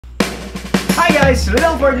Hi guys,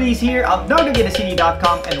 Rodel Flordeliz here of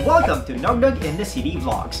NognogInTheCity.com and welcome to Nognog in the City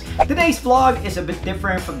Vlogs. Today's vlog is a bit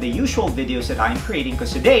different from the usual videos that I'm creating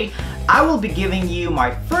because today I will be giving you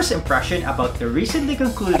my first impression about the recently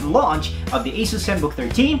concluded launch of the ASUS Zenbook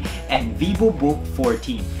 13 and VivoBook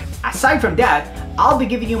 14. Aside from that, I'll be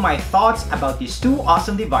giving you my thoughts about these two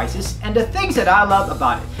awesome devices and the things that I love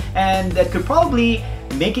about it, and that could probably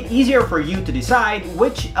make it easier for you to decide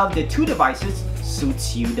which of the two devices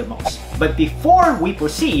suits you the most. But before we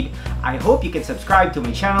proceed, I hope you can subscribe to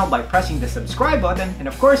my channel by pressing the subscribe button, and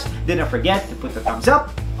of course, do not forget to put the thumbs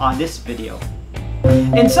up on this video.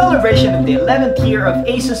 In celebration of the 11th year of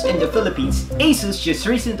ASUS in the Philippines, ASUS just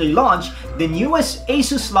recently launched the newest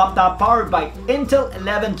ASUS laptop powered by Intel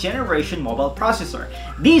 11th generation mobile processor.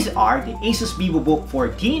 These are the ASUS VivoBook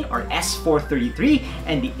 14 or S433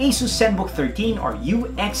 and the ASUS Zenbook 13 or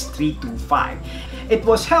UX325. It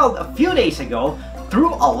was held a few days ago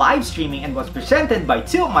through a live streaming and was presented by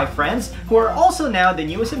two of my friends who are also now the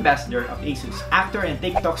newest ambassador of ASUS, actor and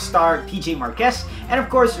TikTok star TJ Marquez, and of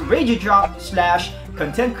course radio jock slash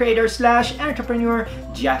content creator slash entrepreneur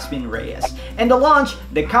Jasmine Reyes. In the launch,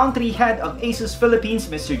 the country head of ASUS Philippines,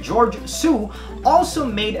 Mr. George Su, also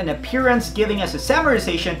made an appearance giving us a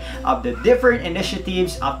summarization of the different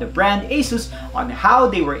initiatives of the brand ASUS on how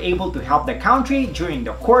they were able to help the country during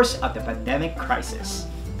the course of the pandemic crisis.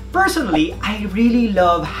 Personally, I really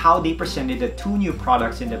love how they presented the two new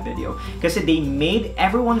products in the video because they made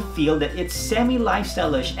everyone feel that it's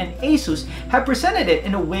semi-lifestyle-ish, and ASUS have presented it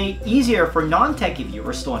in a way easier for non-techie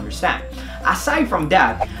viewers to understand. Aside from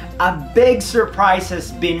that, a big surprise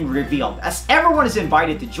has been revealed as everyone is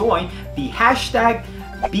invited to join the hashtag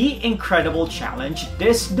Be Incredible Challenge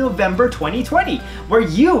this November 2020, where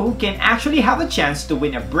you can actually have a chance to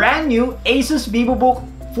win a brand new ASUS VivoBook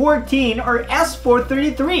 14 or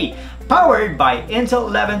S433 powered by Intel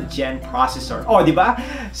 11th Gen processor. Oh, diba?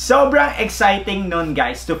 Sobrang exciting nun,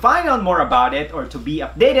 guys. To find out more about it or to be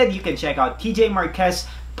updated, you can check out TJ Marquez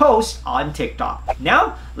post on TikTok.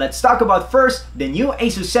 Now, let's talk about first the new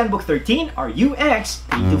ASUS Zenbook 13 or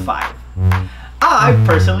UX325. I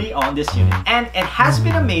personally own this unit and it has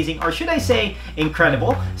been amazing, or should I say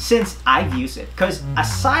incredible, since I've used it, because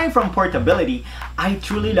aside from portability, I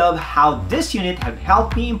truly love how this unit have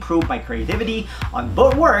helped me improve my creativity on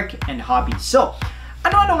both work and hobbies. So,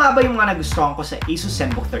 ano-ano nga ba yung mga nagustuhan ko sa ASUS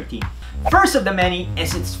Zenbook 13? First of the many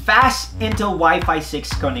is its fast Intel Wi-Fi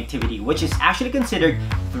 6 connectivity, which is actually considered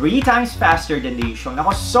 3 times faster than the usual.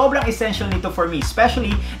 Nako, sobrang essential nito for me,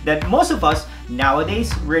 especially that most of us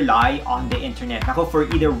nowadays rely on the internet. Nako, for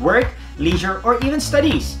either work, leisure, or even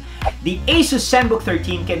studies. The ASUS Zenbook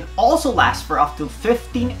 13 can also last for up to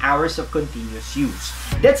 15 hours of continuous use.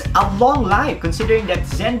 That's a long life considering that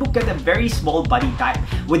Zenbook got a very small body type.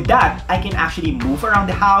 With that, I can actually move around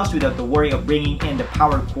the house without the worry of bringing in the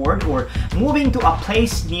power cord or moving to a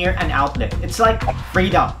place near an outlet. It's like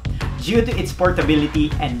freedom due to its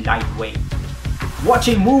portability and lightweight.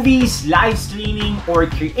 Watching movies, live streaming, or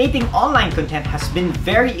creating online content has been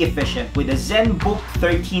very efficient with the Zenbook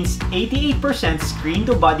 13's 88%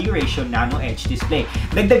 screen-to-body ratio nano edge display.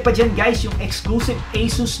 Dagdag pa dyan, guys, yung exclusive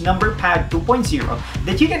ASUS number pad 2.0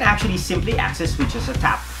 that you can actually simply access with just a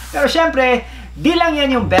tap. Pero syempre, di lang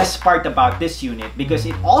yan yung best part about this unit because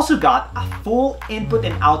it also got a full input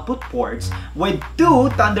and output ports with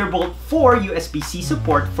 2 Thunderbolt 4 USB-C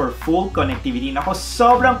support for full connectivity. Nako,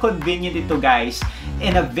 sobrang convenient ito, guys,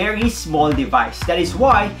 in a very small device. That is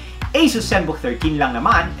why ASUS Zenbook 13 lang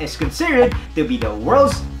naman is considered to be the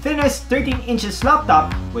world's thinnest 13 inches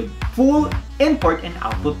laptop with full input and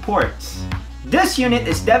output ports. This unit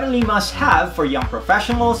is definitely must-have for young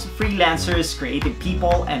professionals, freelancers, creative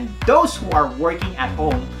people, and those who are working at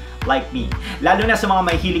home like me. Lalo na sa mga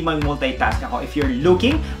may hilig mag-multitask. Ako, if you're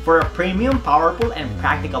looking for a premium, powerful, and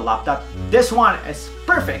practical laptop, this one is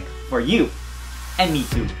perfect for you. And me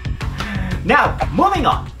too. Now, moving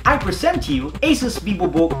on, I present to you ASUS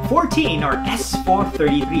VivoBook 14 or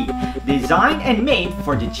S433, designed and made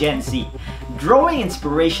for the Gen Z. Drawing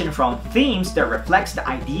inspiration from themes that reflects the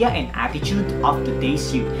idea and attitude of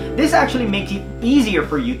today's youth. This actually makes it easier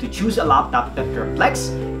for you to choose a laptop that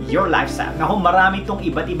reflects your lifestyle. Naku, marami tong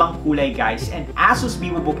iba't ibang kulay, guys, and ASUS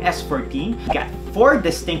VivoBook S14 got 4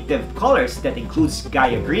 distinctive colors that includes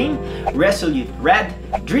Gaia Green, Resolute Red,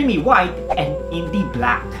 Dreamy White, and Indie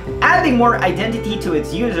Black. Adding more identity to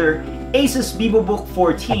its user, ASUS VivoBook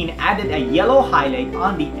 14 added a yellow highlight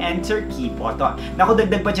on the Enter key button. Naku,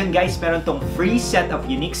 dagdag pa dyan, guys, meron tong free set of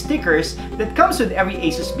unique stickers that comes with every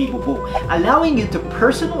ASUS VivoBook, allowing you to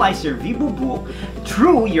personalize your VivoBook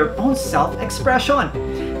through your own self-expression.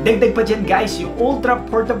 Dagdag pa dyan guys, yung ultra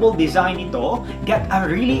portable design nito get a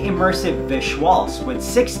really immersive visuals with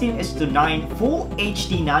 16:9 full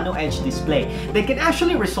HD nano edge display that can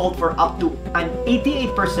actually result for up to an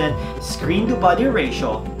 88% screen to body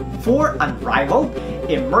ratio for unrivaled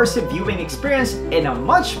immersive viewing experience in a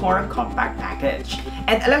much more compact package.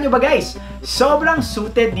 And alam nyo ba guys, sobrang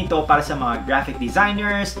suited nito para sa mga graphic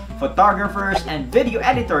designers, photographers, and video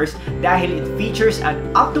editors dahil it features an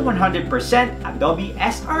up to 100% Adobe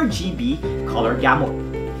sRGB color gamut.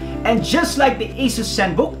 And just like the ASUS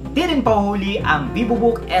Zenbook, didn't pahuli ang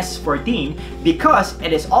VivoBook S14 because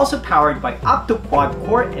it is also powered by up to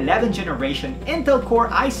quad-core 11th generation Intel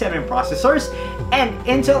Core i7 processors and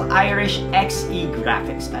Intel Irish Xe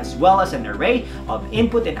graphics, as well as an array of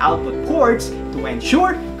input and output ports to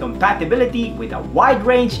ensure compatibility with a wide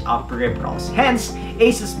range of peripherals. Hence,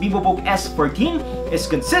 ASUS VivoBook S14 is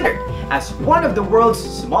considered as one of the world's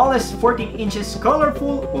smallest 14 inches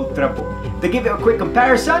colorful ultrabook. To give you a quick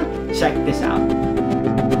comparison, check this out.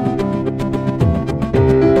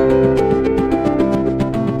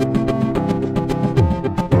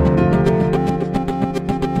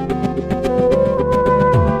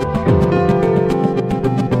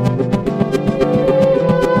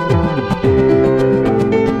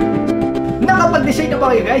 Nakapag-decide na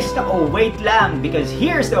ba kayo guys? Wait lang, because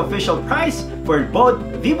here's the official price for both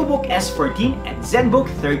VivoBook S14 and Zenbook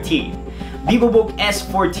 13. VivoBook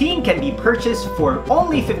S14 can be purchased for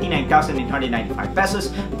only 59,895 pesos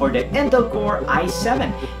for the Intel Core i7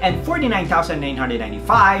 and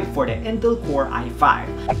 49,995 for the Intel Core i5,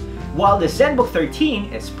 while the Zenbook 13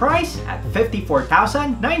 is priced at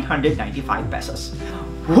 54,995 pesos.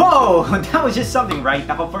 Whoa! That was just something, right?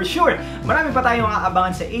 Ako for sure, marami pa tayong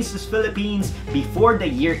aabangan sa ASUS Philippines before the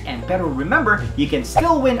year end. Pero remember, you can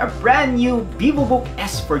still win a brand new VivoBook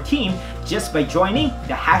S14 just by joining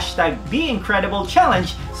the hashtag #BeIncredible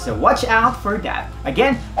challenge, so watch out for that.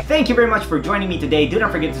 Again, thank you very much for joining me today. Do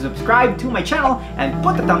not forget to subscribe to my channel and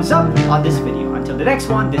put a thumbs up on this video. Until the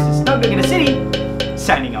next one, this is Nognog in the City,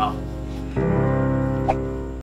 signing off.